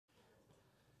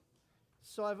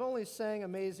So I've only sang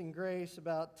Amazing Grace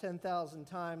about 10,000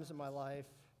 times in my life.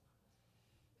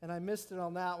 And I missed it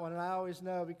on that one. And I always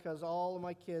know because all of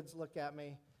my kids look at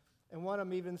me. And one of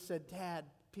them even said, "Dad,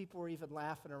 people were even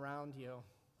laughing around you."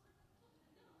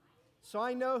 So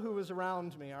I know who was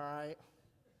around me, all right?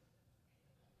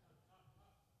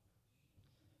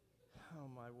 Oh,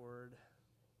 my word.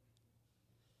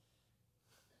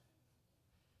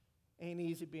 Ain't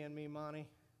easy being me, Monty.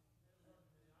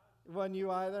 It wasn't you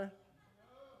either?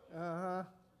 Uh-huh.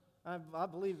 I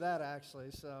believe that,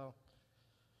 actually. So,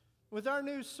 with our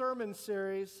new sermon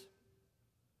series,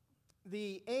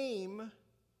 the aim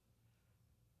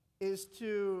is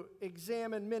to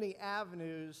examine many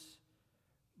avenues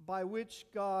by which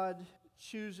God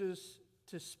chooses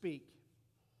to speak.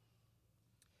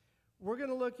 We're going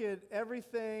to look at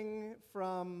everything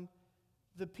from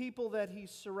the people that He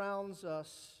surrounds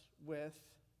us with,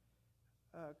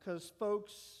 because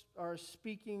folks are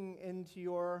speaking into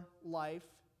your life.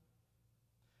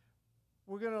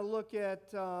 We're going to look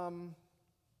at our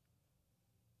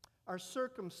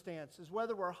circumstances,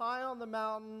 whether we're high on the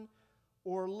mountain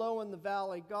or low in the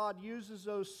valley. God uses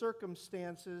those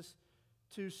circumstances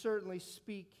to certainly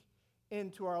speak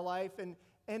into our life. And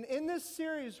in this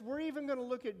series, we're even going to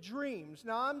look at dreams.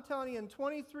 Now, I'm telling you, in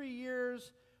 23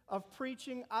 years of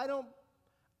preaching, I don't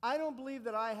believe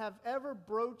that I have ever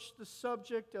broached the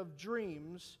subject of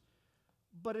dreams,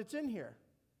 but it's in here.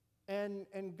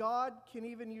 And God can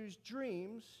even use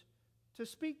dreams to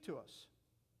speak to us.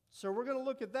 So we're going to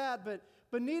look at that,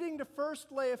 but needing to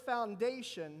first lay a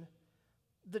foundation,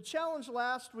 the challenge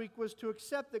last week was to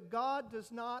accept that God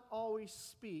does not always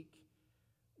speak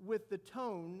with the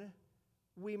tone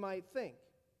we might think.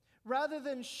 Rather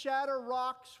than shatter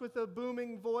rocks with a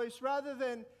booming voice, rather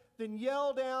than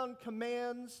yell down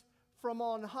commands from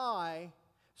on high,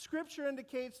 Scripture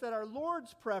indicates that our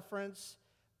Lord's preference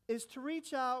is to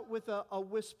reach out with a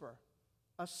whisper,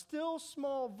 a still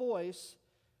small voice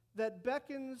that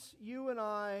beckons you and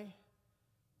I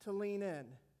to lean in.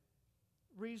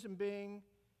 Reason being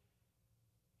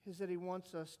is that He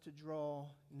wants us to draw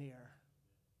near.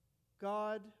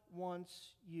 God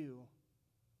wants you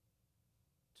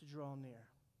to draw near.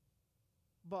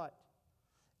 But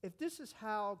if this is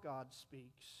how God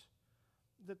speaks,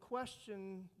 the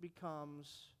question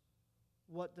becomes,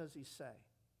 what does He say?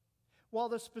 While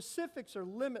the specifics are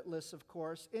limitless, of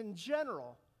course, in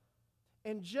general,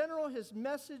 His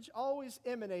message always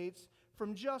emanates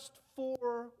from just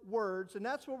 4 words, and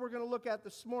that's what we're going to look at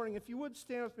this morning. If you would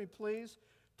stand with me, please.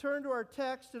 Turn to our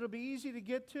text. It'll be easy to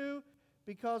get to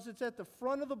because it's at the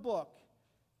front of the book.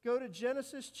 Go to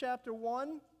Genesis chapter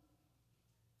 1.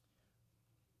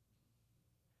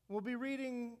 We'll be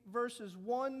reading verses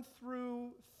 1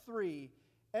 through 3.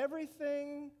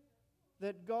 Everything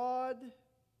that God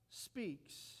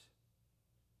speaks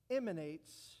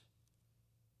emanates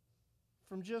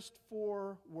from just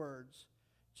 4 words.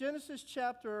 Genesis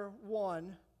chapter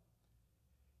 1,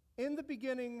 in the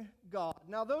beginning, God.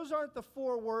 Now, those aren't the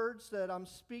 4 words that I'm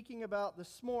speaking about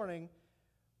this morning,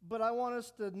 but I want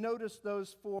us to notice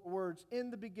those 4 words. In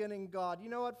the beginning, God. You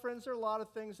know what, friends? There are a lot of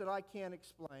things that I can't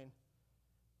explain.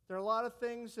 There are a lot of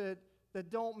things that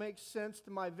don't make sense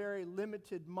to my very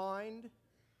limited mind.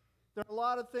 There are a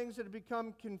lot of things that have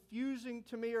become confusing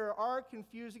to me or are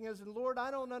confusing as in, Lord,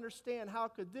 I don't understand. How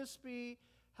could this be?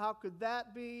 How could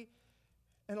that be?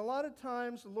 And a lot of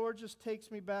times the Lord just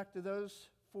takes me back to those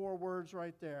 4 words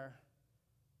right there.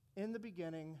 In the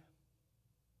beginning,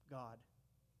 God.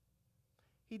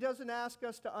 He doesn't ask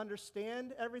us to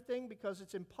understand everything because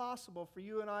it's impossible for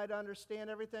you and I to understand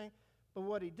everything. But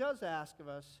what He does ask of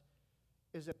us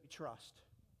is that we trust.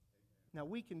 Now,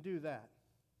 we can do that.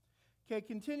 Okay,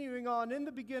 continuing on. In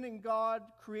the beginning, God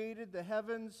created the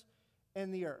heavens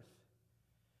and the earth.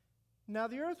 Now,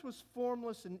 the earth was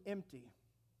formless and empty.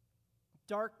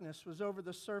 Darkness was over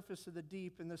the surface of the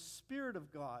deep, and the Spirit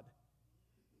of God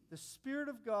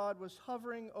was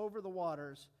hovering over the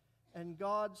waters, and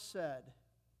God said,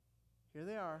 here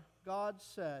they are, God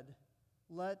said,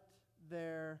 let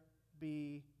there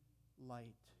be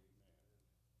light.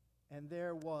 And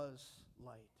there was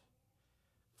light.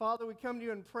 Father, we come to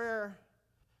you in prayer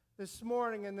this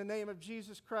morning in the name of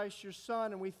Jesus Christ, your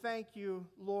Son, and we thank you,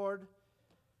 Lord,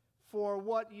 for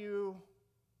what you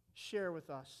share with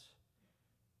us.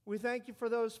 We thank you for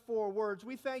those 4 words.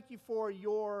 We thank you for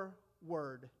your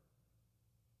word.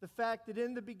 The fact that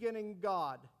in the beginning,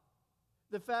 God.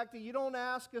 The fact that you don't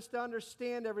ask us to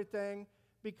understand everything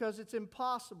because it's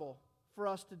impossible for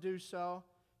us to do so.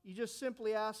 You just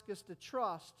simply ask us to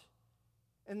trust.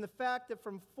 And the fact that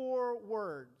from 4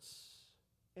 words,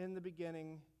 in the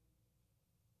beginning,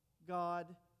 God,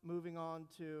 moving on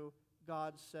to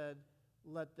God said,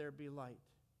 "Let there be light."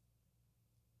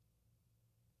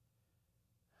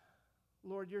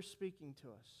 Lord, you're speaking to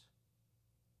us.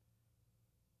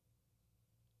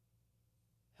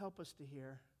 Help us to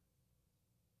hear.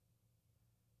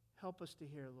 Help us to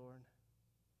hear, Lord.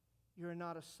 You're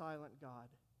not a silent God.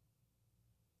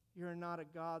 You're not a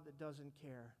God that doesn't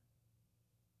care.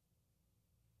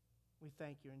 We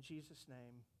thank you. In Jesus'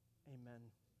 name, amen.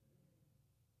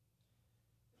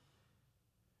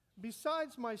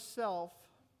 Besides myself,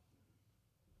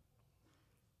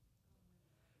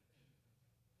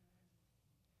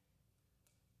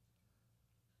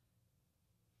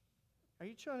 are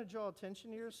you trying to draw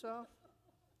attention to yourself?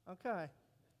 Okay.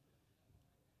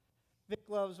 Vic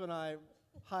loves when I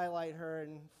highlight her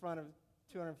in front of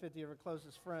 250 of her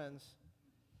closest friends.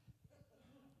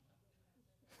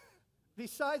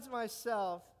 Besides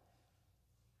myself,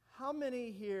 how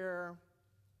many here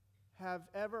have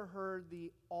ever heard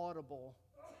the audible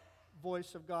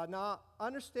voice of God? Now,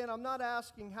 understand, I'm not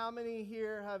asking how many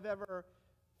here have ever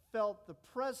felt the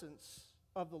presence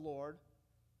of the Lord.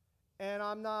 And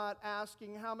I'm not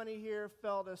asking how many here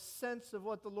felt a sense of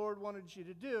what the Lord wanted you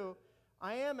to do.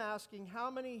 I am asking how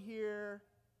many here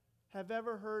have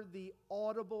ever heard the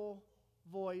audible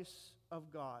voice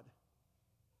of God?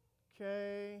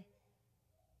 Okay.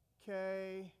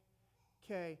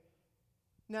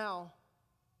 Now,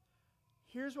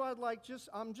 here's what I'd like.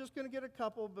 I'm just going to get a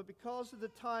couple, but because of the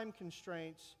time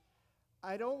constraints,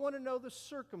 I don't want to know the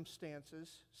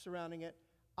circumstances surrounding it.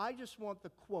 I just want the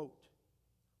quote.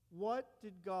 What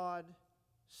did God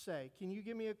say? Can you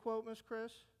give me a quote, Miss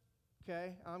Chris?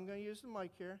 Okay, I'm going to use the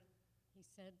mic here. He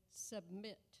said,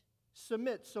 submit.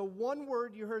 Submit. So one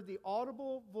word, you heard the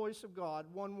audible voice of God,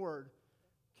 one word.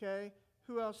 Okay,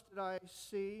 who else did I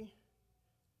see?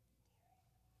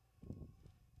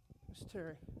 Miss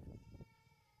Terry.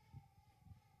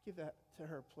 Give that to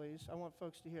her, please. I want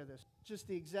folks to hear this. Just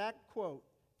the exact quote.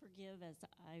 Forgive as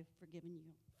I've forgiven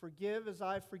you. Forgive as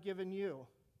I've forgiven you.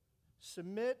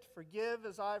 Submit, forgive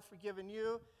as I've forgiven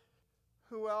you.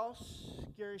 Who else?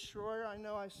 Gary Schroyer, I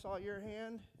know I saw your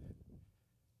hand.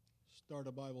 Start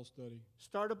a Bible study.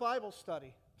 Start a Bible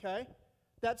study, okay?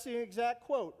 That's the exact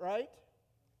quote, right?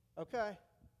 Okay.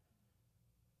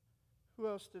 Who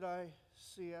else did I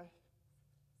see?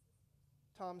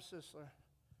 Tom Sisler.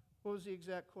 What was the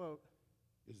exact quote?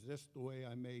 Is this the way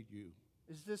I made you?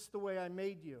 Is this the way I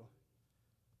made you?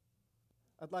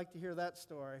 I'd like to hear that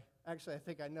story. Actually, I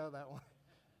think I know that one.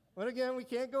 But again, we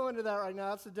can't go into that right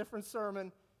now. It's a different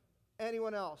sermon.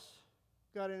 Anyone else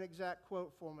got an exact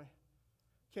quote for me?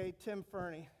 Okay, Tim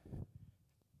Fernie.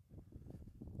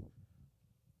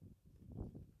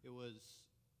 It was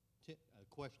a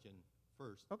question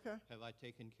first. Okay. Have I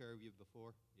taken care of you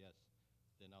before? Yes.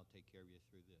 Then I'll take care of you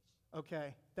through this.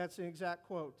 Okay, that's an exact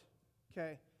quote.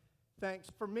 Okay, thanks.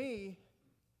 For me,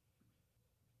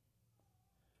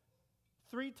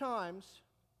 3 times.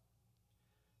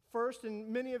 First, and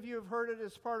many of you have heard it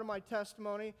as part of my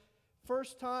testimony,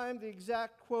 first time the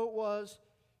exact quote was,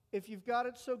 "If you've got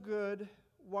it so good,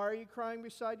 why are you crying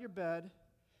beside your bed?"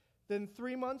 Then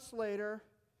 3 months later,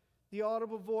 the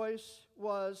audible voice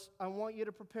was, "I want you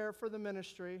to prepare for the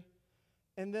ministry."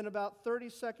 And then about 30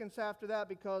 seconds after that,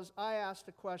 because I asked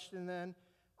a question then,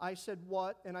 I said,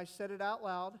 "What?" And I said it out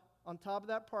loud on top of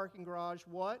that parking garage,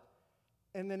 "What?"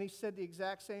 And then he said the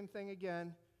exact same thing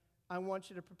again, "I want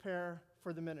you to prepare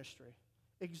for the ministry."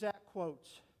 Exact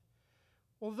quotes.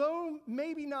 Although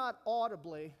maybe not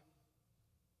audibly,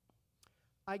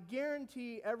 I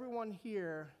guarantee everyone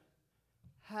here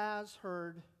has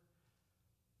heard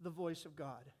the voice of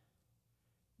God.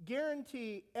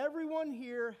 Guarantee everyone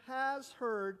here has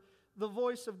heard the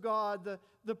voice of God.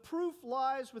 The proof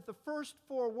lies with the first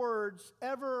 4 words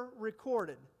ever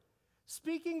recorded.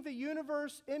 Speaking the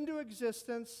universe into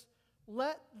existence,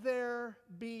 "Let there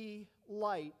be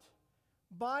light."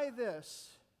 By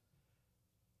this,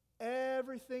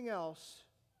 everything else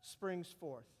springs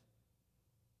forth.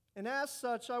 And as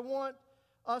such, I want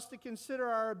us to consider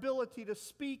our ability to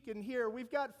speak and hear.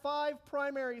 We've got 5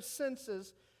 primary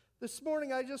senses. This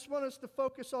morning, I just want us to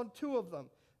focus on 2 of them.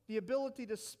 The ability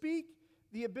to speak,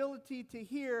 the ability to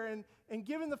hear. And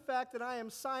given the fact that I am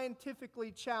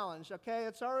scientifically challenged, okay,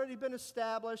 it's already been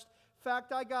established. In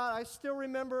fact, I still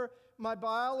remember my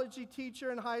biology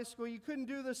teacher in high school. You couldn't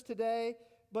do this today,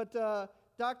 but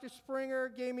Dr. Springer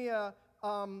gave me a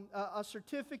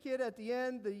certificate at the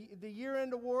end, the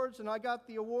year-end awards, and I got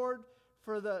the award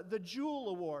for the Joule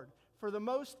Award, for the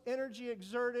most energy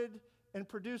exerted in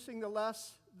producing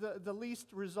the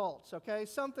least results, okay?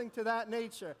 Something to that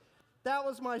nature. That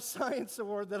was my science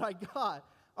award that I got,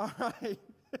 all right?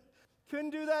 Couldn't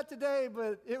do that today,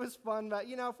 but it was fun. But,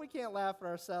 if we can't laugh at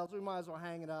ourselves, we might as well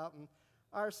hang it up. And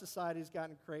our society's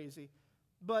gotten crazy.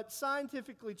 But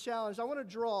scientifically challenged, I want to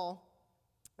draw,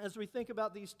 as we think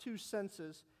about these two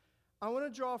senses, I want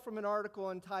to draw from an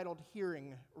article entitled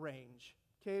Hearing Range.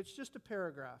 Okay, it's just a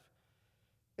paragraph.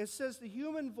 It says the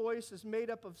human voice is made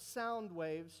up of sound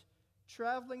waves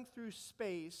traveling through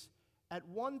space at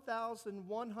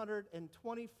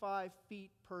 1,125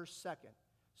 feet per second.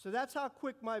 So that's how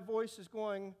quick my voice is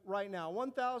going right now,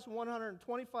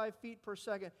 1,125 feet per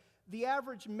second. The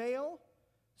average male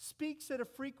speaks at a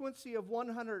frequency of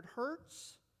 100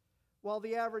 hertz, while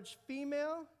the average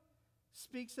female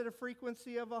speaks at a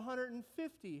frequency of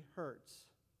 150 hertz.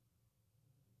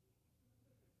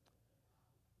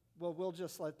 Well, we'll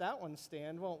just let that one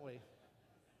stand, won't we?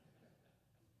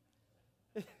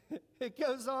 It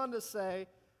goes on to say,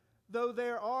 though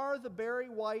there are the Barry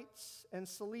Whites and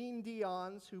Celine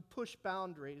Dions who push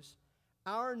boundaries,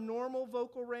 our normal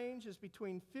vocal range is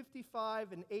between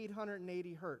 55 and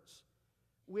 880 hertz.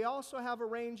 We also have a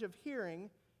range of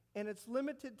hearing, and it's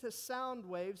limited to sound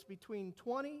waves between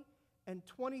 20 and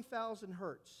 20,000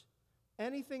 hertz.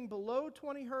 Anything below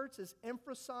 20 hertz is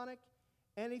infrasonic.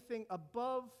 Anything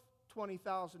above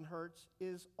 20,000 hertz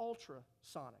is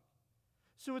ultrasonic.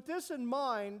 So with this in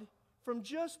mind, from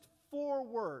just 4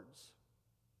 words,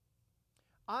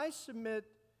 I submit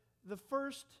the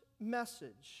first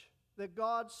message that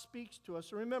God speaks to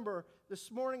us. Remember,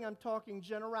 this morning I'm talking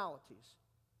generalities.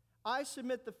 I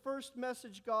submit the first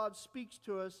message God speaks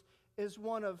to us is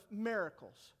one of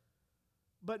miracles,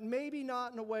 but maybe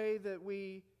not in a way that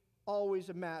we always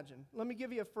imagine. Let me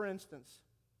give you a for instance.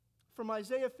 From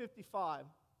Isaiah 55,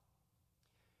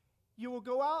 you will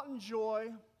go out in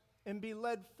joy and be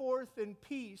led forth in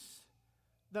peace.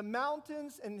 The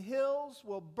mountains and hills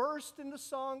will burst into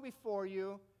song before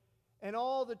you, and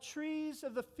all the trees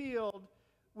of the field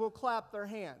will clap their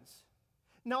hands.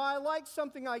 Now, I like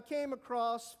something I came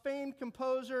across. Famed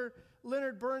composer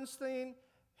Leonard Bernstein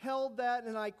held that,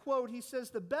 and I quote, he says,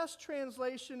 the best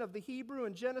translation of the Hebrew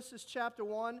in Genesis chapter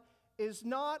 1 is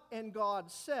not, and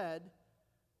God said,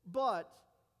 but,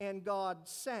 and God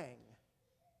sang.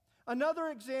 Another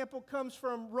example comes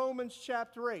from Romans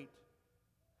chapter 8.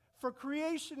 For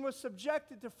creation was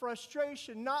subjected to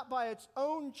frustration not by its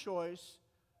own choice,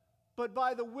 but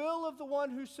by the will of the one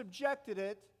who subjected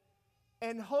it,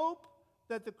 and hope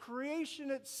that the creation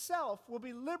itself will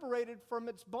be liberated from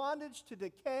its bondage to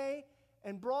decay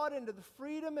and brought into the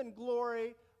freedom and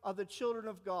glory of the children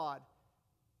of God.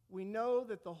 We know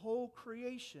that the whole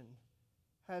creation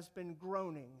has been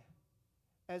groaning,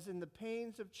 as in the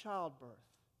pains of childbirth,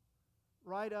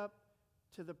 right up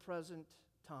to the present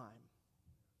time.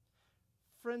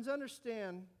 Friends,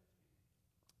 understand,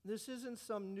 this isn't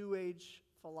some New Age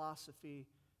philosophy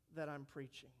that I'm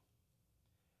preaching.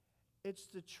 It's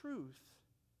the truth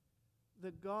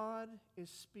that God is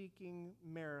speaking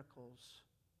miracles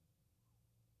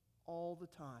all the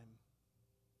time.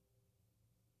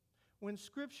 When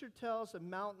Scripture tells of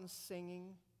mountains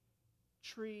singing,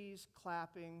 trees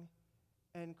clapping,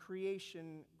 and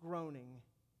creation groaning,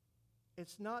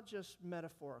 it's not just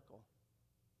metaphorical.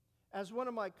 As one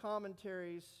of my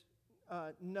commentaries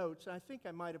notes, and I think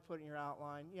I might have put in your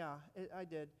outline, yeah, I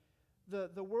did,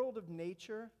 the world of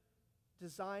nature,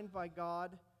 designed by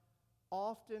God,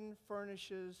 often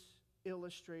furnishes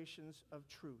illustrations of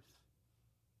truth.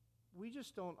 We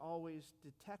just don't always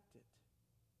detect it.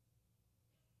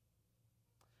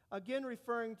 Again,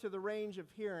 referring to the range of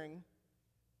hearing,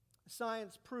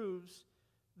 science proves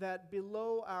that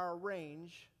below our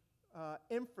range,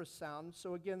 infrasound,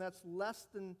 so again, that's less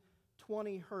than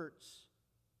 20 hertz,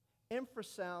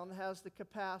 infrasound has the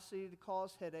capacity to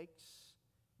cause headaches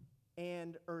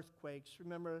and earthquakes.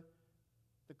 Remember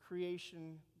the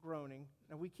creation groaning.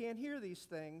 Now, we can't hear these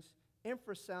things.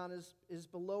 Infrasound is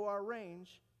below our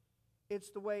range. It's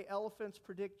the way elephants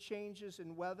predict changes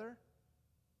in weather.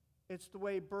 It's the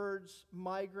way birds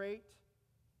migrate.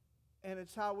 And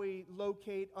it's how we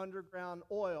locate underground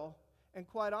oil. And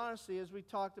quite honestly, as we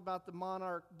talked about the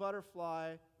monarch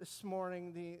butterfly this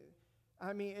morning,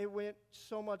 it went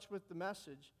so much with the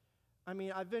message.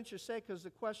 I venture to say, because the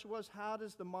question was, how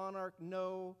does the monarch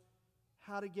know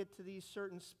how to get to these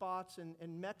certain spots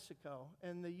in Mexico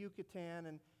and the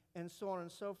Yucatan and so on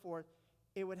and so forth?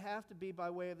 It would have to be by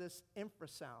way of this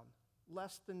infrasound,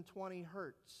 less than 20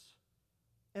 hertz.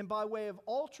 And by way of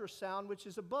ultrasound, which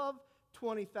is above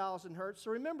 20,000 hertz.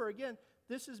 So remember, again,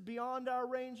 this is beyond our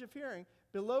range of hearing.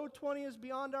 Below 20 is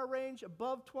beyond our range.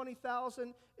 Above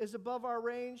 20,000 is above our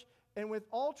range. And with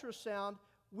ultrasound,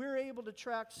 we're able to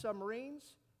track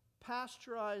submarines,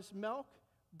 pasteurize milk,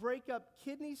 break up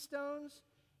kidney stones,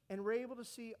 and we're able to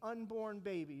see unborn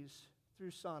babies through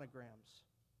sonograms.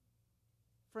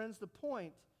 Friends, the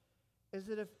point is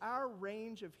that if our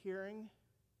range of hearing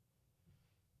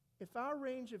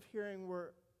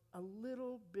were a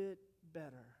little bit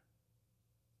better,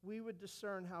 we would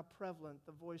discern how prevalent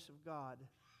the voice of God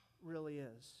really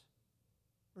is.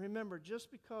 Remember, just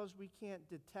because we can't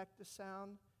detect a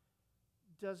sound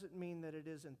doesn't mean that it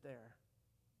isn't there.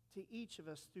 To each of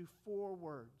us, through 4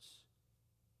 words,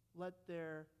 let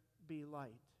there be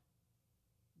light,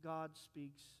 God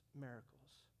speaks miracles.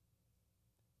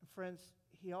 And friends,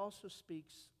 he also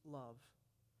speaks love.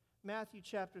 Matthew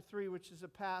chapter 3, which is a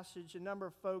passage a number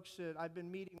of folks that I've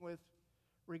been meeting with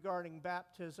regarding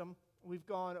baptism, we've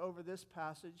gone over this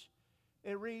passage.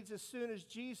 It reads, as soon as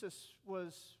Jesus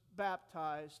was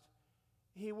baptized,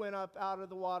 he went up out of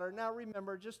the water. Now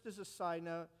remember, just as a side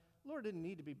note, the Lord didn't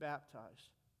need to be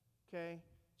baptized. Okay?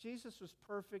 Jesus was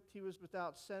perfect. He was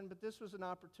without sin, but this was an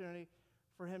opportunity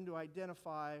for him to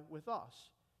identify with us.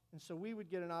 And so we would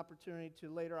get an opportunity to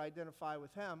later identify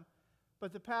with him.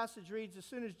 But the passage reads, as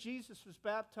soon as Jesus was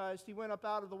baptized, he went up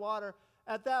out of the water.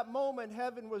 At that moment,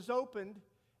 heaven was opened,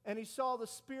 and he saw the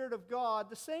Spirit of God,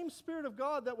 the same Spirit of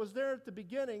God that was there at the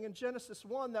beginning in Genesis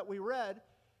 1 that we read.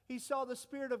 He saw the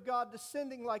Spirit of God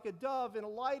descending like a dove and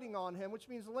alighting on him, which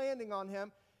means landing on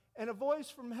him. And a voice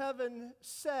from heaven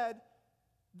said,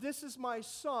 this is my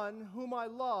Son, whom I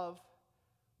love.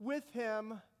 With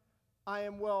him I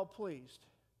am well pleased.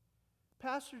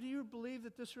 Pastor, do you believe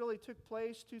that this really took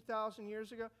place 2,000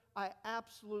 years ago? I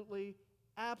absolutely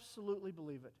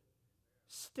believe it.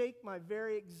 Stake my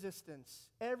very existence,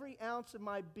 every ounce of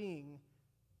my being,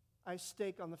 I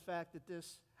stake on the fact that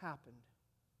this happened.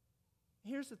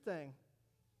 Here's the thing.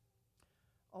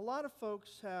 A lot of folks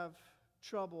have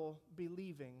trouble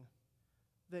believing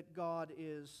that God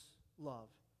is love.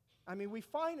 I mean, we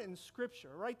find it in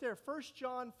Scripture. Right there, 1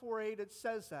 John 4:8, it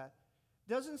says that.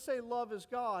 It doesn't say love is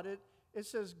God. It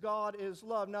says God is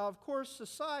love. Now, of course,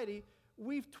 society,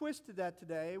 we've twisted that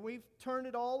today. We've turned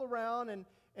it all around,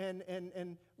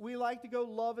 and we like to go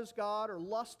love is God or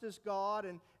lust is God,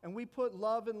 and we put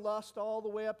love and lust all the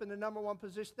way up in the number 1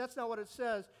 position. That's not what it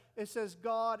says. It says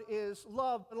God is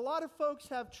love. But a lot of folks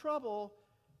have trouble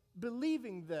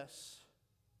believing this.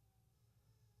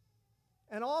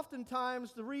 And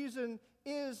oftentimes the reason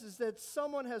is that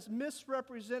someone has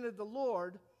misrepresented the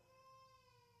Lord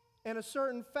in a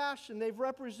certain fashion. They've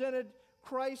represented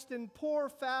Christ in poor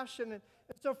fashion. And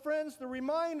so, friends, the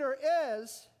reminder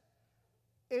is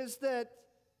that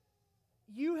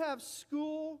you have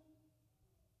school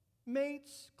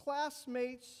mates,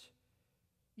 classmates,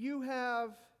 you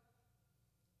have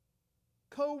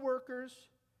co-workers,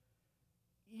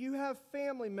 you have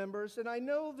family members, and I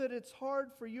know that it's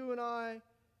hard for you and I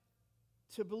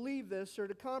to believe this or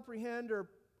to comprehend, or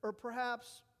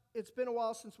perhaps it's been a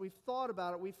while since we've thought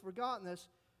about it, we've forgotten this,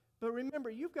 but remember,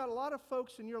 you've got a lot of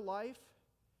folks in your life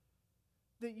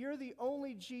that you're the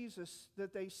only Jesus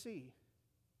that they see.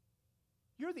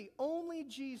 You're the only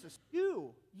Jesus.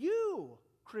 You,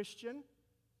 Christian,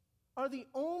 are the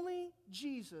only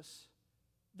Jesus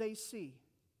they see.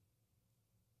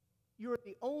 You're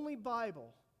the only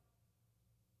Bible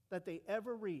that they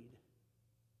ever read.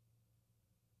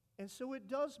 And so it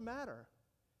does matter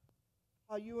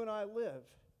how you and I live.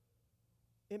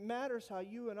 It matters how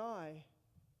you and I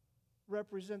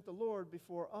represent the Lord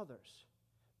before others.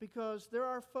 Because there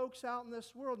are folks out in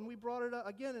this world, and we brought it up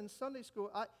again in Sunday school.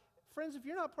 Friends, if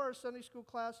you're not part of Sunday school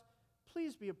class,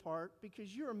 please be a part,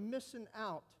 because you're missing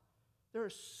out. There are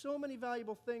so many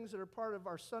valuable things that are part of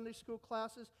our Sunday school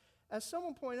classes. As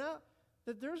someone pointed out,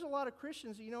 that there's a lot of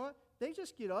Christians that, you know what, they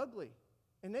just get ugly,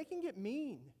 and they can get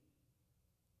mean.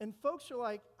 And folks are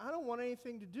like, I don't want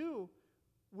anything to do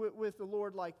with the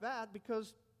Lord like that,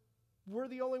 because we're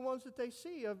the only ones that they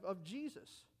see of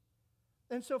Jesus.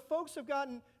 And so folks have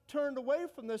gotten turned away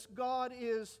from this. God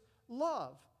is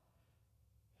love.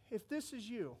 If this is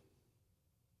you,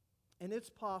 and it's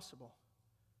possible,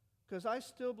 because I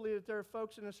still believe that there are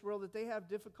folks in this world that they have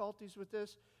difficulties with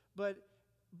this, but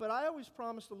I always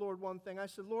promised the Lord one thing. I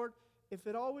said, Lord, if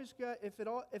it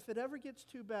ever gets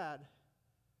too bad,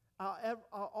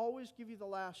 I'll always give you the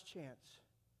last chance.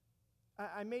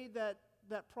 I made that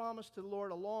promise to the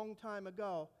Lord a long time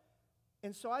ago.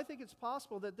 And so I think it's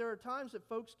possible that there are times that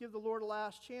folks give the Lord a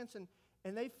last chance,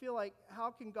 and they feel like,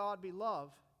 how can God be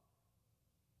love?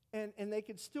 And they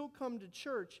can still come to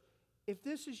church. If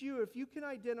this is you, if you can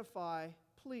identify,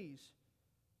 please,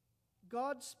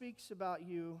 God speaks about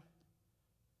you.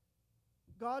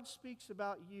 God speaks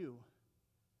about you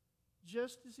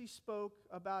just as he spoke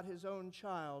about his own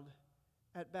child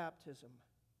at baptism.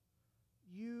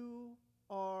 You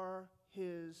are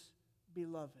His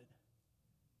beloved.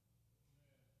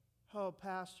 Oh,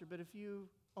 Pastor, but if you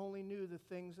only knew the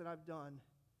things that I've done,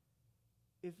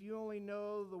 if you only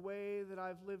know the way that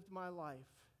I've lived my life,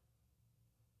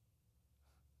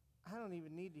 I don't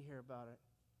even need to hear about it.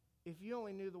 If you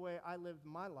only knew the way I lived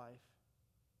my life,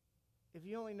 if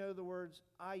you only know the words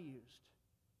I used,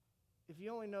 if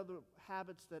you only know the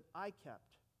habits that I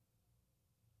kept,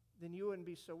 then you wouldn't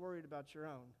be so worried about your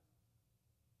own.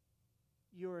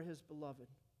 You are His beloved.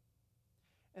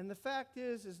 And the fact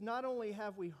is not only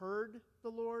have we heard the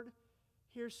Lord,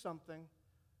 here's something,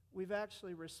 we've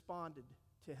actually responded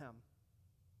to Him.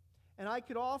 And I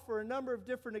could offer a number of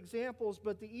different examples,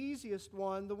 but the easiest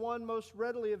one, the one most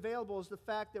readily available, is the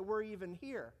fact that we're even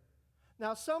here.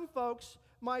 Now, some folks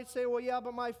might say, well, yeah,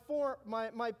 but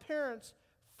my parents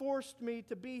forced me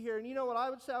to be here. And you know what I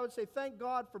would say? I would say, thank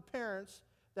God for parents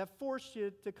that forced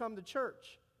you to come to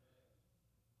church.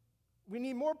 We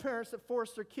need more parents that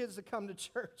force their kids to come to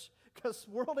church, because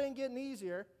the world ain't getting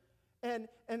easier. And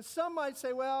some might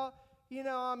say, well, you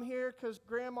know, I'm here because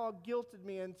Grandma guilted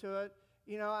me into it.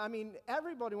 You know, I mean,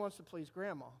 everybody wants to please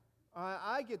Grandma.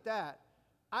 I get that.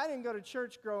 I didn't go to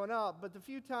church growing up, but the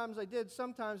few times I did,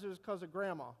 sometimes it was because of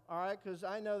Grandma, all right? Because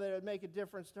I know that it would make a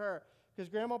difference to her. Because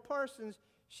Grandma Parsons,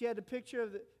 she had a picture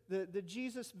of the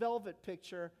Jesus velvet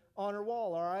picture on her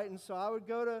wall, all right? And so I would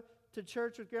go to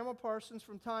church with Grandma Parsons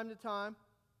from time to time.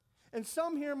 And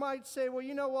some here might say, well,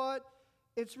 you know what?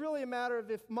 It's really a matter of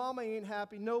if Mama ain't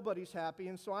happy, nobody's happy,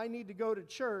 and so I need to go to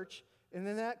church, and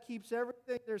then that keeps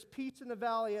everything. There's peace in the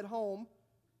valley at home.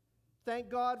 Thank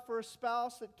God for a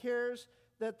spouse that cares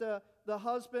that the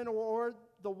husband or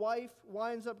the wife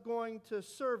winds up going to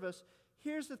service.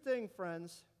 Here's the thing,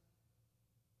 friends.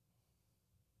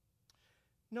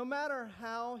 No matter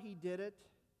how He did it,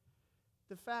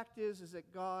 the fact is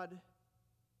that God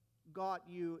got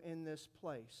you in this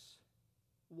place.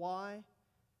 Why?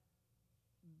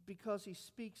 Because He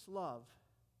speaks love,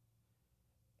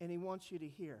 and He wants you to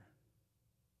hear.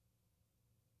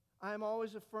 I am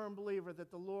always a firm believer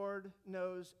that the Lord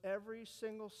knows every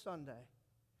single Sunday.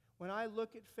 When I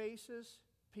look at faces,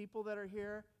 people that are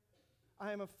here,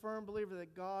 I am a firm believer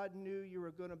that God knew you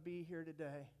were going to be here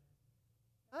today.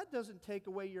 That doesn't take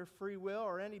away your free will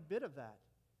or any bit of that,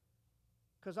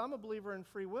 because I'm a believer in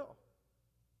free will.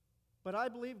 But I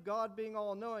believe God, being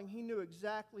all-knowing, He knew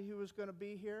exactly who was going to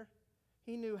be here.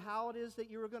 He knew how it is that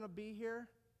you were going to be here.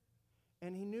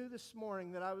 And He knew this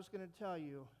morning that I was going to tell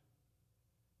you,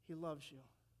 He loves you.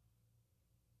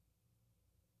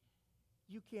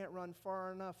 You can't run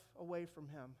far enough away from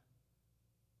Him.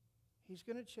 He's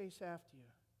going to chase after you.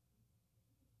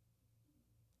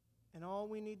 And all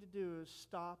we need to do is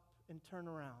stop and turn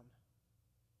around.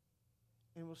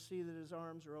 And we'll see that His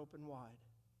arms are open wide.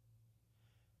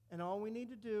 And all we need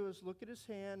to do is look at His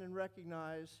hand and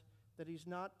recognize that He's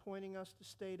not pointing us to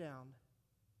stay down,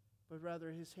 but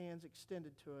rather His hand's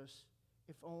extended to us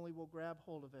if only we'll grab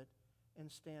hold of it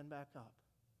and stand back up.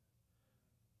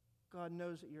 God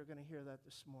knows that you're going to hear that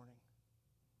this morning.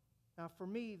 Now for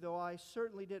me, though I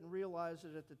certainly didn't realize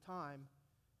it at the time,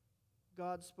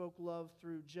 God spoke love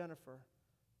through Jennifer,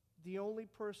 the only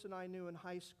person I knew in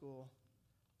high school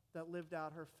that lived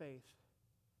out her faith.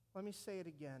 Let me say it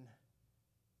again.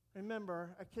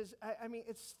 Remember, because I mean,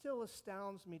 it still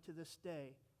astounds me to this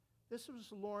day. This was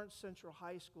Lawrence Central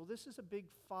High School. This is a big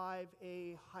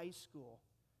 5A high school.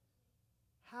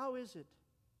 How is it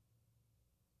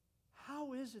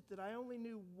that I only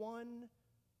knew one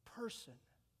person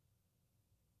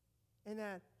in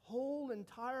that whole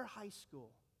entire high school?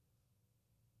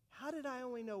 How did I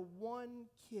only know one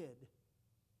kid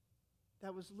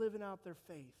that was living out their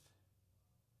faith?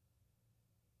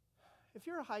 If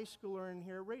you're a high schooler in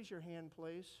here, raise your hand,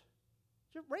 please.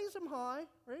 Just raise them high.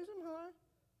 Raise them high.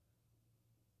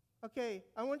 Okay,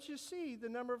 I want you to see the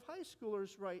number of high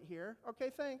schoolers right here. Okay,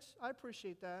 thanks. I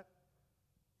appreciate that.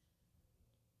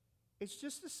 It's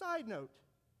just a side note.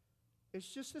 It's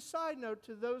just a side note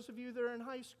to those of you that are in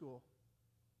high school.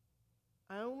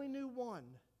 I only knew one.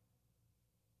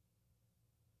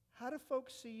 How do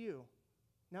folks see you?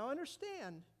 Now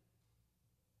understand,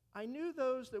 I knew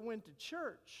those that went to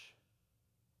church,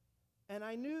 and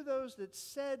I knew those that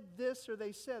said this or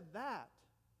they said that,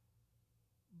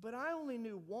 but I only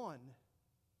knew one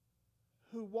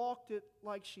who walked it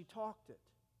like she talked it.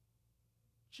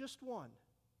 Just one.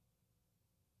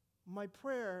 My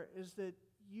prayer is that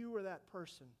you are that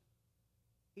person,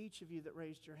 each of you that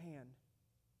raised your hand.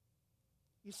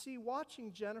 You see,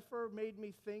 watching Jennifer made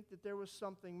me think that there was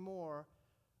something more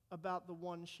about the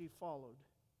one she followed.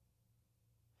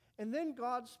 And then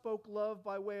God spoke love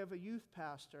by way of a youth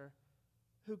pastor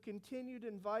who continued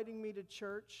inviting me to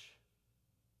church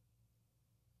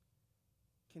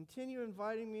continue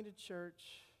inviting me to church.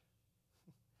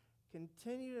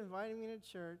 Continued inviting me to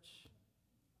church.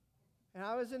 And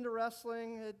I was into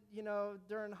wrestling,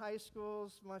 during high school.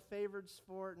 It's my favorite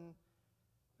sport. And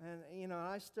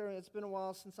it's been a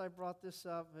while since I brought this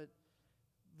up,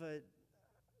 but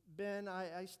Ben,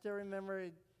 I still remember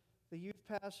the youth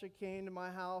pastor came to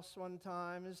my house one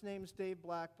time. His name's Dave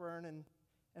Blackburn,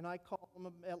 and I call him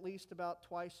at least about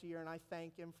twice a year, and I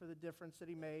thank him for the difference that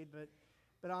he made.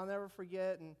 But I'll never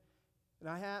forget, and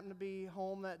I happened to be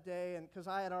home that day, and because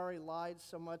I had already lied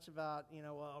so much about,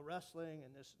 wrestling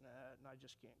and this and that, and I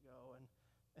just can't go.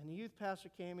 And the youth pastor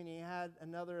came, and he had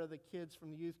another of the kids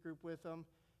from the youth group with him,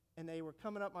 and they were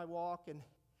coming up my walk, and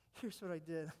here's what I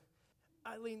did.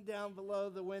 I leaned down below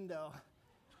the window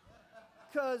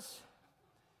because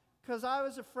I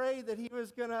was afraid that he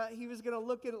was gonna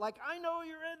look at it like, I know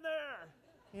you're in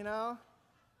there,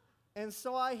 And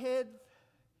so I hid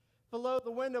below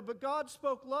the window. But God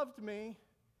spoke love to me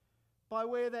by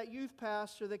way of that youth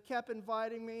pastor that kept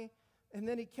inviting me, and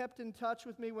then he kept in touch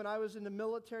with me when I was in the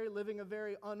military, living a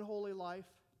very unholy life.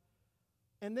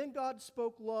 And then God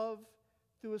spoke love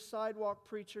through a sidewalk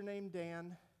preacher named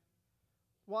Dan.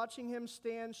 Watching him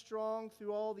stand strong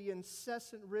through all the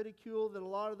incessant ridicule that a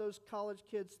lot of those college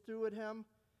kids threw at him,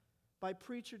 by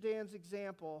Preacher Dan's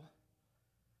example,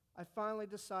 I finally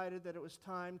decided that it was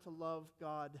time to love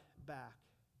God back.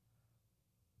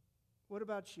 What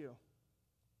about you?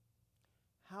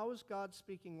 How is God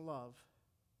speaking love?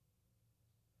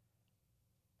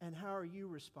 And how are you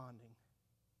responding?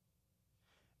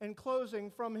 In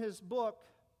closing, from his book,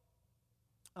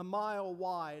 A Mile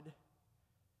Wide,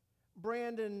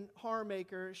 Brandon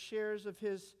Harmaker shares of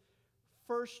his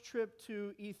first trip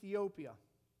to Ethiopia.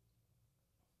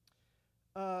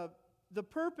 The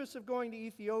purpose of going to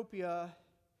Ethiopia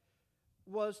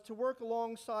was to work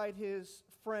alongside his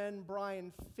friend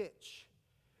Brian Fitch.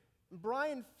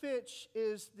 Brian Fitch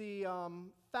is the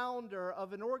founder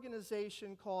of an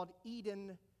organization called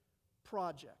Eden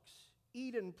Projects.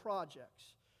 Eden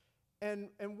Projects. And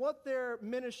what their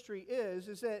ministry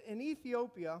is that in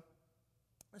Ethiopia,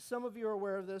 some of you are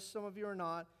aware of this, some of you are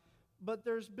not, but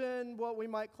there's been what we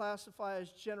might classify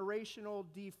as generational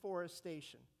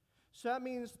deforestation. So that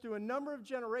means through a number of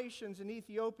generations in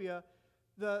Ethiopia,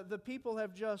 the people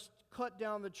have just cut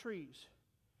down the trees.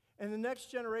 And the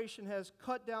next generation has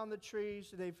cut down the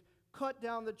trees. They've cut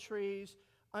down the trees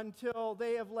until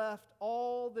they have left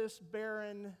all this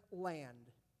barren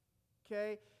land.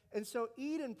 Okay? And so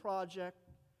Eden Project,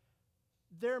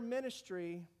 their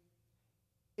ministry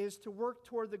is to work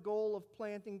toward the goal of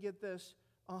planting, get this,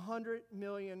 100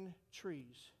 million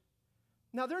trees.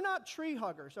 Now, they're not tree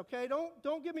huggers, okay?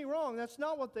 Don't get me wrong. That's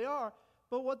not what they are.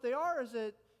 But what they are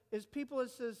is people that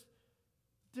says,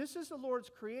 this is the Lord's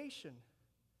creation.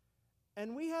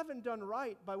 And we haven't done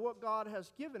right by what God has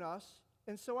given us.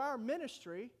 And so our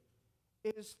ministry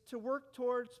is to work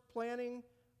towards planting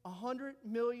 100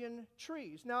 million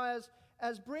trees. Now,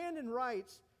 as Brandon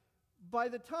writes, by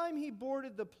the time he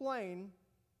boarded the plane,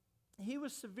 he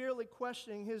was severely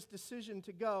questioning his decision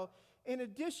to go. In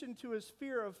addition to his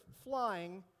fear of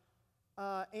flying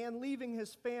and leaving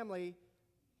his family,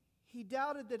 he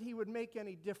doubted that he would make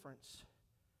any difference.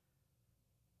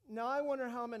 Now, I wonder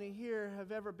how many here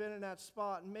have ever been in that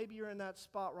spot, and maybe you're in that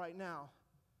spot right now.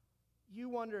 You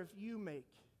wonder if you make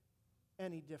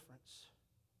any difference.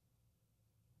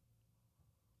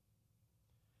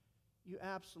 You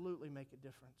absolutely make a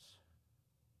difference.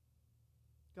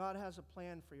 God has a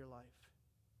plan for your life,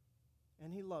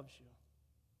 and He loves you.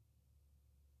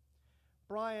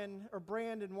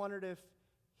 Brandon wondered if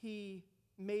he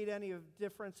made any of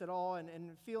difference at all, and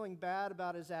feeling bad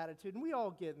about his attitude. And we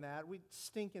all get in that. We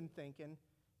stinking thinking.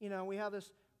 We have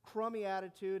this crummy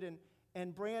attitude,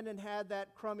 and Brandon had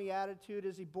that crummy attitude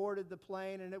as he boarded the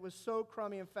plane, and it was so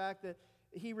crummy, in fact, that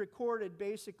he recorded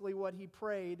basically what he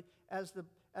prayed as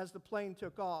the plane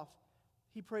took off.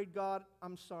 He prayed, God,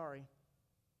 I'm sorry.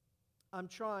 I'm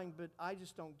trying, but I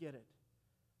just don't get it.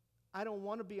 I don't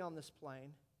want to be on this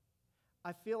plane.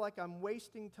 I feel like I'm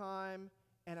wasting time,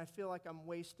 and I feel like I'm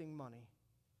wasting money.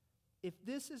 If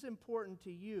this is important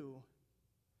to you,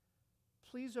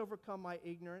 please overcome my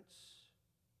ignorance,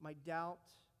 my doubt,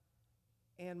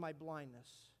 and my blindness.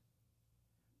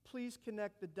 Please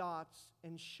connect the dots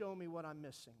and show me what I'm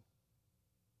missing.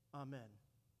 Amen.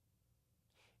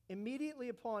 Immediately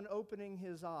upon opening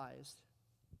his eyes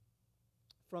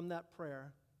from that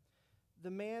prayer, the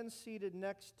man seated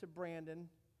next to Brandon,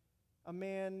 a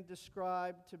man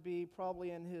described to be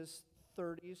probably in his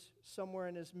 30s, somewhere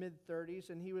in his mid-30s,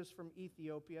 and he was from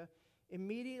Ethiopia.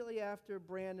 Immediately after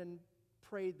Brandon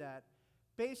prayed that,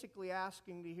 basically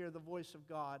asking to hear the voice of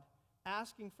God,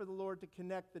 asking for the Lord to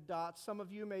connect the dots. Some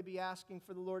of you may be asking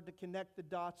for the Lord to connect the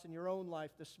dots in your own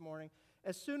life this morning.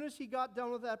 As soon as he got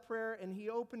done with that prayer and he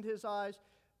opened his eyes,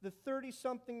 the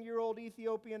 30-something-year-old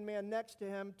Ethiopian man next to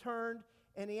him turned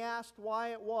and he asked why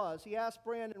it was. He asked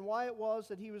Brandon why it was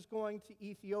that he was going to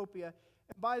Ethiopia.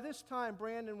 And by this time,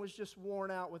 Brandon was just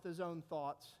worn out with his own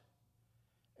thoughts.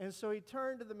 And so he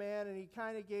turned to the man and he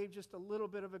kind of gave just a little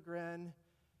bit of a grin.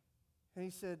 And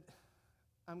he said,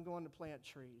 I'm going to plant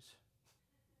trees.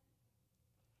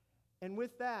 And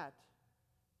with that,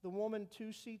 the woman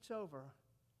 2 seats over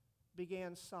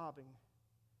began sobbing.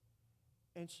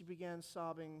 And she began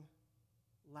sobbing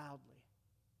loudly.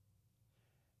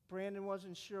 Brandon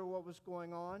wasn't sure what was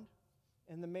going on,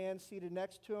 and the man seated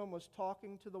next to him was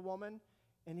talking to the woman,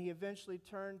 and he eventually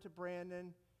turned to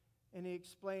Brandon and he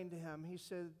explained to him, he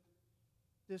said,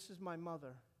 this is my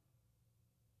mother.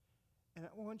 And I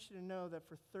want you to know that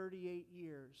for 38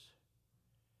 years,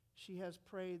 she has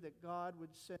prayed that God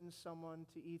would send someone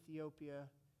to Ethiopia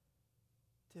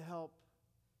to help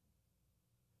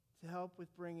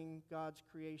with bringing God's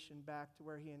creation back to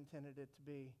where he intended it to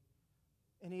be.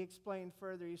 And he explained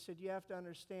further, he said, you have to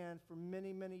understand, for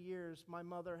many, many years, my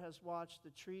mother has watched the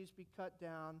trees be cut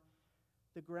down,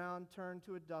 the ground turned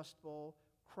to a dust bowl,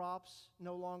 crops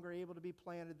no longer able to be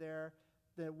planted there,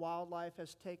 the wildlife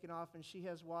has taken off, and she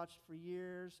has watched for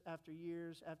years after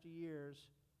years after years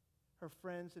her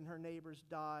friends and her neighbors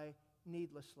die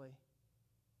needlessly.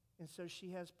 And so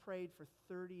she has prayed for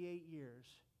 38 years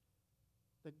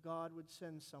that God would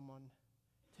send someone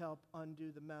to help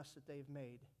undo the mess that they've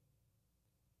made.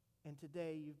 And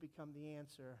today you've become the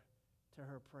answer to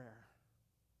her prayer.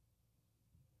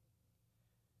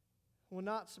 Well,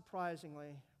 not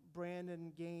surprisingly,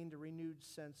 Brandon gained a renewed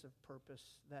sense of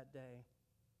purpose that day.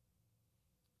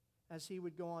 As he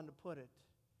would go on to put it,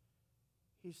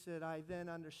 he said, I then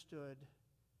understood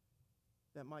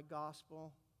that my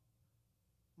gospel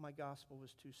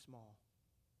was too small.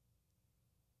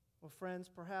 Well, friends,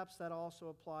 perhaps that also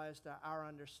applies to our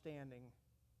understanding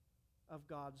of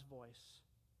God's voice.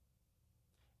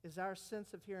 Is our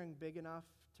sense of hearing big enough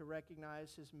to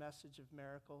recognize his message of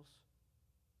miracles?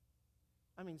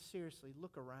 I mean, seriously,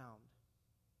 look around.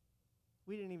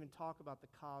 We didn't even talk about the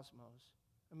cosmos.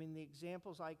 I mean, the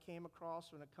examples I came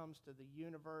across when it comes to the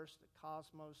universe, the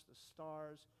cosmos, the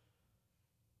stars,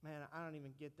 man, I don't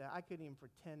even get that. I couldn't even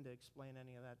pretend to explain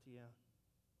any of that to you.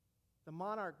 The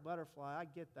monarch butterfly, I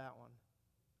get that one.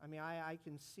 I mean, I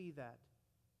can see that.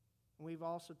 And we've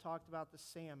also talked about the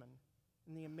salmon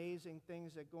and the amazing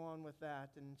things that go on with that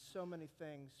and so many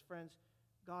things. Friends,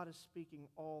 God is speaking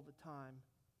all the time.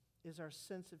 Is our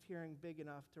sense of hearing big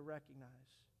enough to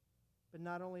recognize? But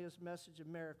not only his message of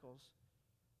miracles,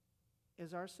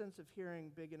 is our sense of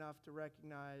hearing big enough to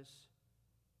recognize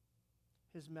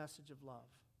his message of love?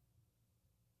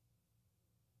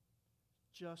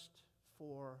 Just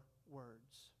 4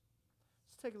 words.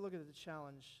 Let's take a look at the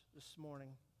challenge this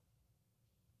morning.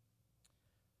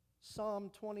 Psalm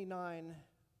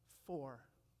 29:4.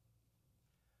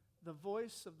 The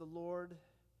voice of the Lord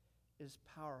is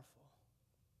powerful.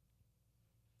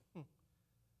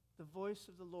 The voice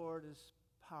of the Lord is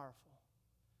powerful.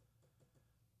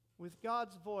 With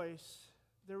God's voice,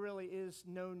 there really is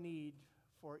no need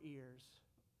for ears.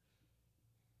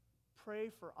 Pray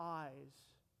for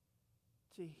eyes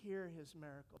to hear his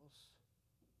miracles.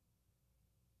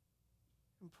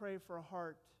 And pray for a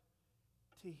heart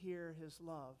to hear his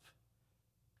love.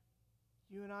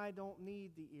 You and I don't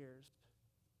need the ears.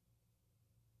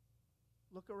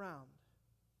 Look around.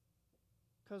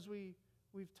 Because we've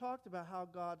talked about how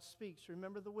God speaks.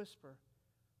 Remember the whisper.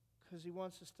 Because he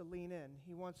wants us to lean in.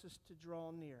 He wants us to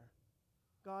draw near.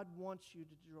 God wants you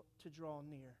to draw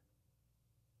near.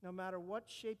 No matter what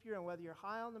shape you're in, whether you're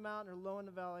high on the mountain or low in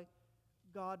the valley,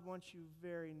 God wants you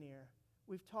very near.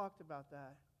 We've talked about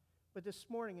that. But this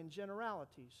morning, in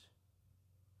generalities,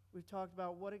 we've talked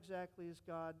about what exactly is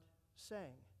God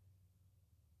saying.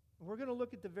 And we're going to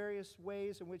look at the various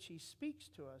ways in which he speaks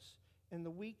to us in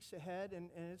the weeks ahead, and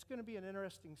it's going to be an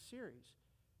interesting series.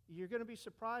 You're going to be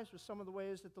surprised with some of the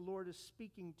ways that the Lord is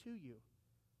speaking to you.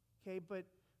 Okay, but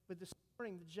this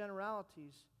morning, the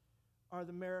generalities are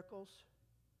the miracles.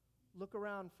 Look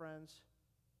around, friends.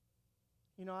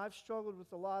 You know, I've struggled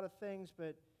with a lot of things,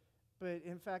 but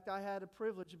in fact, I had a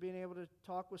privilege of being able to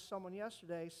talk with someone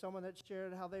yesterday, someone that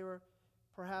shared how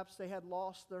perhaps they had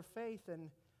lost their faith, and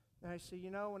I said, you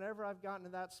know, whenever I've gotten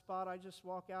to that spot, I just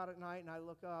walk out at night and I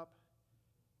look up.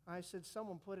 I said,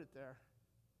 someone put it there.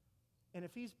 And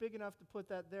if he's big enough to put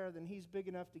that there, then he's big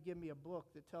enough to give me a book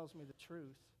that tells me the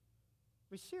truth.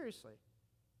 I mean, seriously.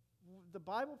 The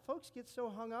Bible, folks get so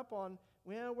hung up on,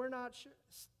 well, we're not sure.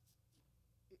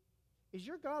 Is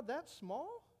your God that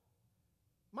small?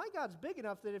 My God's big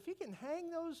enough that if he can hang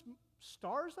those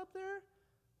stars up there,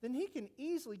 then he can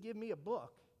easily give me a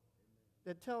book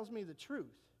that tells me the truth.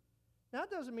 Now,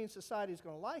 that doesn't mean society's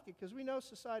going to like it, because we know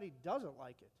society doesn't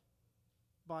like it,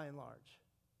 by and large.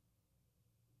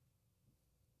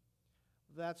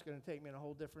 That's going to take me in a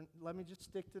whole different... Let me just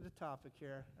stick to the topic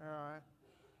here, all right?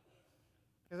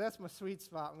 Because that's my sweet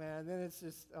spot, man. Then it's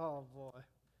just, oh, boy.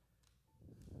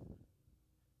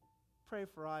 Pray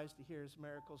for eyes to hear his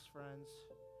miracles, friends.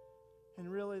 And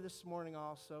really this morning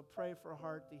also, pray for a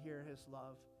heart to hear his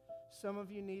love. Some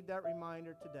of you need that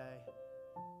reminder today.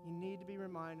 You need to be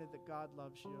reminded that God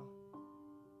loves you.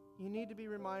 You need to be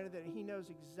reminded that he knows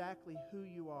exactly who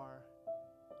you are.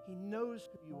 He knows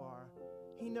who you are.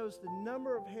 He knows the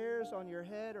number of hairs on your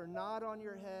head or not on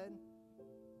your head.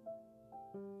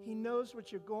 He knows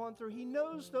what you're going through. He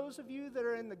knows those of you that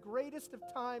are in the greatest of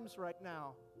times right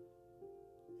now.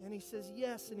 And he says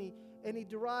yes, and he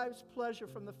derives pleasure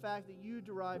from the fact that you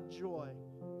derive joy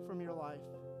from your life.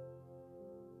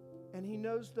 And he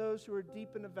knows those who are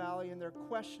deep in the valley and they're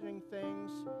questioning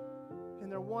things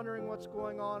and they're wondering what's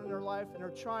going on in their life and they're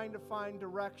trying to find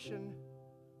direction.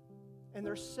 And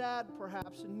they're sad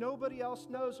perhaps and nobody else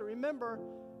knows it. Remember,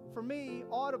 for me,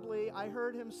 audibly, I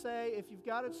heard him say, if you've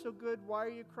got it so good, why are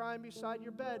you crying beside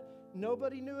your bed?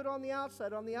 Nobody knew it on the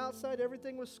outside. On the outside,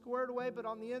 everything was squared away, but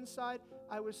on the inside,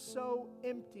 I was so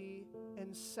empty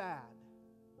and sad.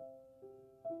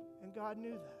 And God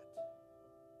knew that.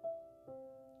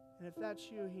 And if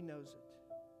that's you, he knows it.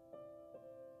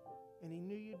 And he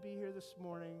knew you'd be here this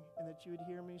morning and that you would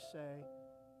hear me say,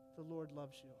 the Lord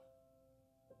loves you.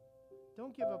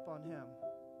 Don't give up on him,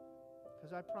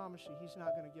 because I promise you, he's not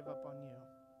going to give up on you.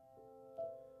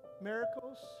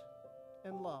 Miracles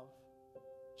and love.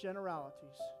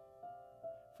 Generalities.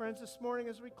 Friends, this morning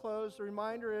as we close, the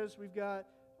reminder is we've got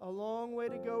a long way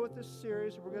to go with this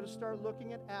series. We're going to start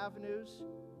looking at avenues.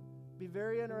 Be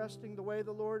very interesting the way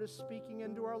the Lord is speaking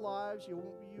into our lives. You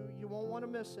won't want to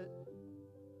miss it.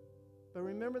 But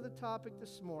remember the topic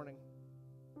this morning.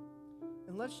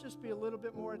 And let's just be a little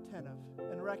bit more attentive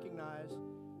and recognize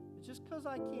that just because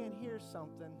I can't hear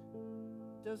something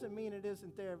doesn't mean it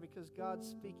isn't there, because God's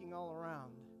speaking all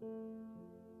around.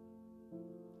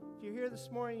 If you're here this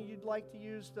morning and you'd like to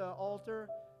use the altar,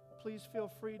 please feel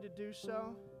free to do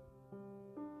so.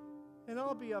 And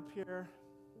I'll be up here.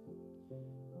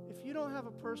 If you don't have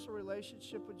a personal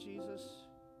relationship with Jesus,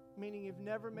 meaning you've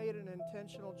never made an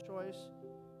intentional choice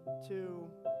to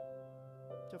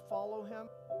follow him,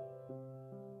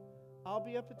 I'll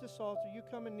be up at this altar. You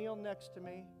come and kneel next to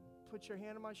me. Put your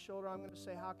hand on my shoulder. I'm going to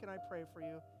say, how can I pray for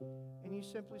you? And you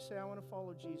simply say, I want to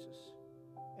follow Jesus.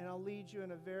 And I'll lead you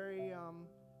in a very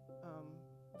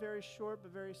short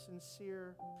but very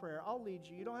sincere prayer. I'll lead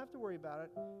you. You don't have to worry about it.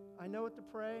 I know what to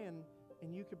pray, and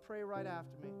you can pray right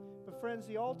after me. But friends,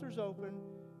 the altar's open.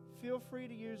 Feel free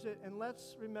to use it. And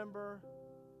let's remember,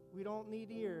 we don't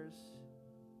need ears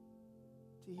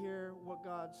to hear what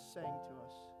God's saying to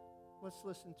us. Let's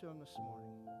listen to him this morning.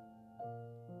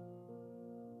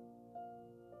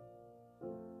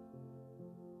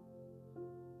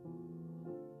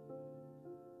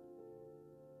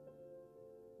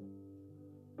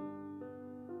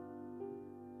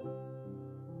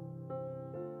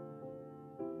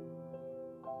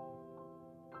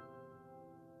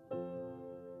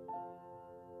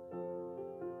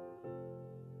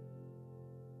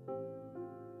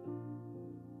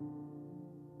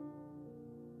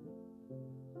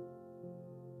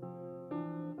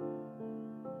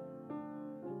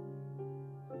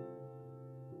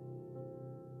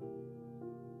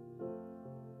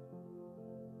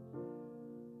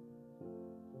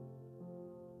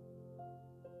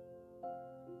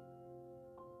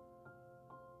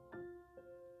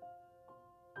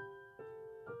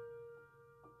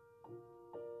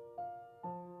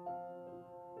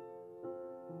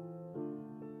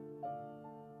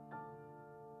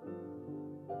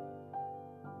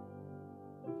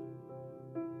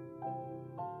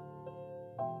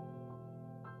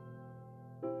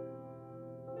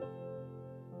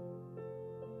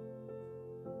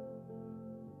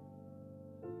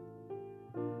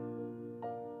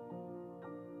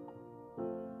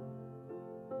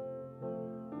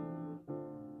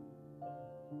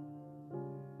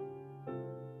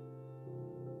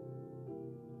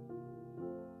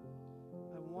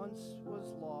 Once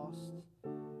was lost,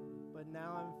 but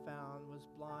now I'm found, was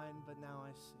blind, but now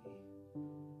I see.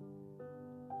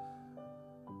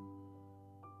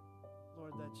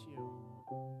 Lord, that's you.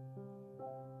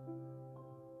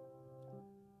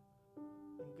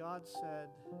 And God said,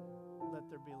 let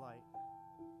there be light.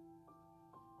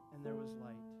 And there was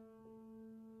light.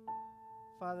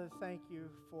 Father, thank you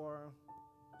for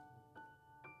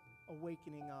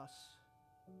awakening us.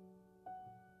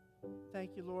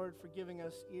 Thank you, Lord, for giving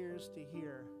us ears to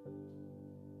hear.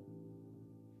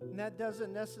 And that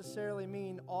doesn't necessarily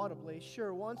mean audibly.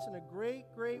 Sure, once in a great,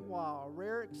 great while, a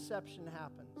rare exception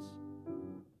happens,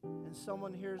 and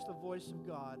someone hears the voice of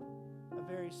God, a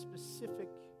very specific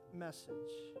message.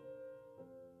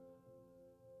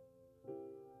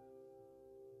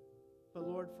 But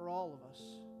Lord, for all of us,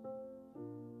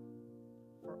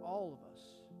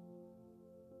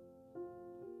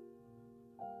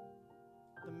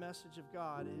 the message of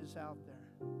God is out there.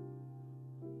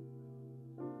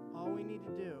 All we need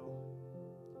to do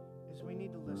is we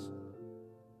need to listen.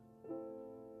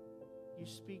 You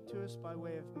speak to us by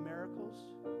way of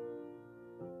miracles.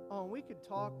 Oh, and we could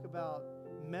talk about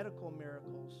medical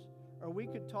miracles, or we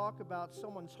could talk about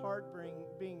someone's heart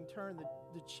being turned,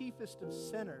 the chiefest of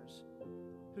sinners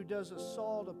who does a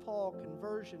Saul to Paul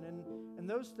conversion, and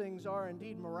those things are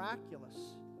indeed miraculous.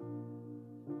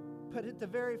 But at the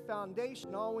very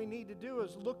foundation, all we need to do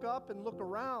is look up and look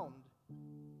around,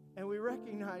 and we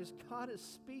recognize God is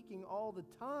speaking all the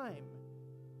time.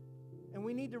 And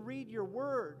we need to read your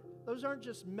word. Those aren't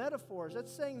just metaphors.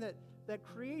 That's saying that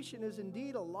creation is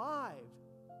indeed alive.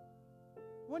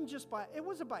 It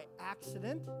wasn't by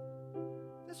accident.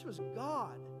 This was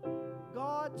God.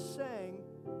 God saying,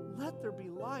 let there be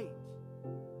light.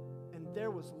 And there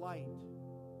was light.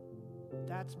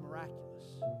 That's miraculous.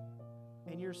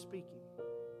 And you're speaking.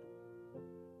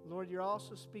 Lord, you're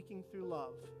also speaking through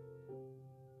love.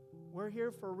 We're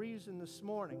here for a reason this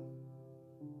morning.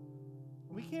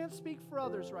 We can't speak for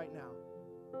others right now.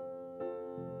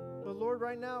 But Lord,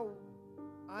 right now,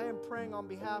 I am praying on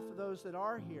behalf of those that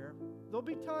are here. There'll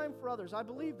be time for others. I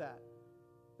believe that.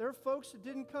 There are folks that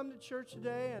didn't come to church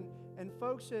today and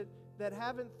folks that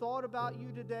haven't thought about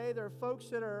you today. There are folks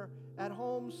that are at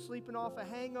home sleeping off a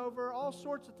hangover, all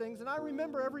sorts of things. And I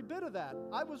remember every bit of that.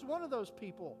 I was one of those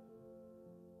people.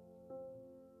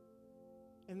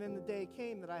 And then the day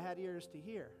came that I had ears to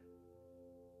hear.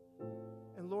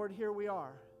 And Lord, here we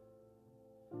are.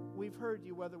 We've heard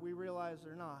you whether we realize it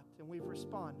or not, and we've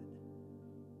responded.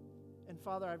 And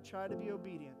Father, I've tried to be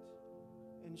obedient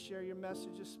and share your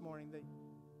message this morning that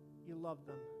you love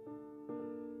them.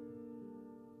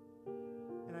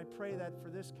 And I pray that for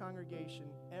this congregation,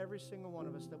 every single one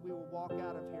of us, that we will walk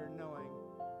out of here knowing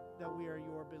that we are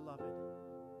your beloved.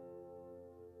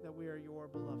 That we are your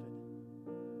beloved.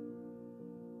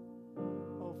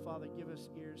 Oh, Father, give us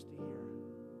ears to hear.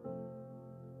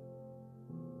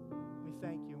 We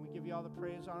thank you, and we give you all the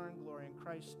praise, honor, and glory in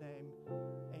Christ's name.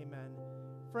 Amen.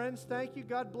 Friends, thank you.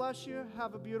 God bless you.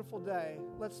 Have a beautiful day.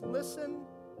 Let's listen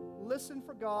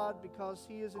for God, because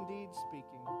he is indeed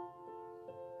speaking.